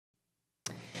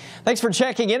Thanks for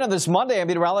checking in on this Monday. I'm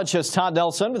meteorologist Todd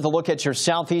Nelson with a look at your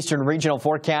southeastern regional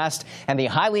forecast. And the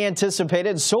highly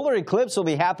anticipated solar eclipse will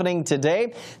be happening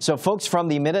today. So folks from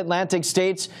the mid-Atlantic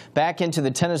states back into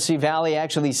the Tennessee Valley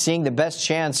actually seeing the best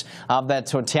chance of that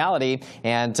totality.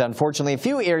 And unfortunately, a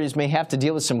few areas may have to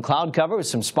deal with some cloud cover with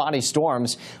some spotty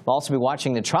storms. We'll also be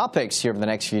watching the tropics here for the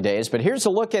next few days. But here's a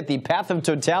look at the path of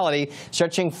totality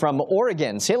stretching from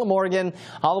Oregon, Salem, Oregon,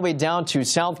 all the way down to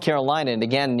South Carolina. And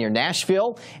again, near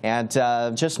Nashville. And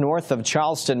just north of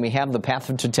Charleston, we have the path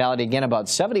of totality, again, about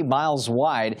 70 miles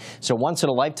wide. So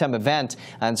once-in-a-lifetime event,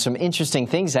 and some interesting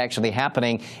things actually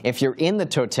happening. If you're in the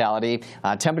totality,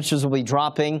 temperatures will be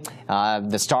dropping.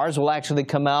 The stars will actually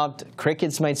come out.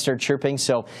 Crickets might start chirping,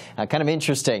 so kind of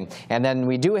interesting. And then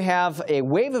we do have a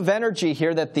wave of energy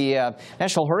here that the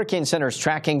National Hurricane Center is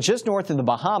tracking just north of the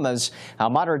Bahamas. A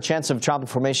moderate chance of tropical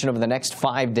formation over the next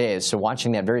 5 days, so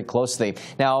watching that very closely.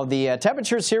 Now, the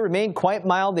temperatures here remain quite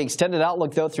mild. The extended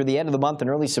outlook, though, through the end of the month and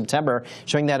early September,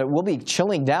 showing that it will be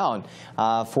chilling down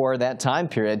for that time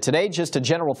period. Today, just a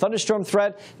general thunderstorm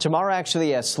threat. Tomorrow,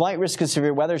 actually, a slight risk of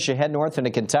severe weather as you head north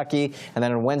into Kentucky. And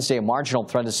then on Wednesday, a marginal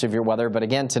threat of severe weather. But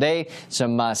again, today,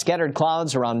 some scattered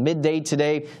clouds around midday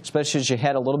today, especially as you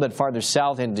head a little bit farther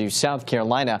south into South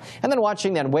Carolina. And then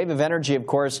watching that wave of energy, of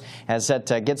course, as that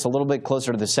gets a little bit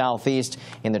closer to the southeast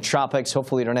in the tropics.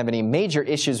 Hopefully, you don't have any major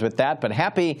issues with that. But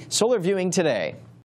happy solar viewing today.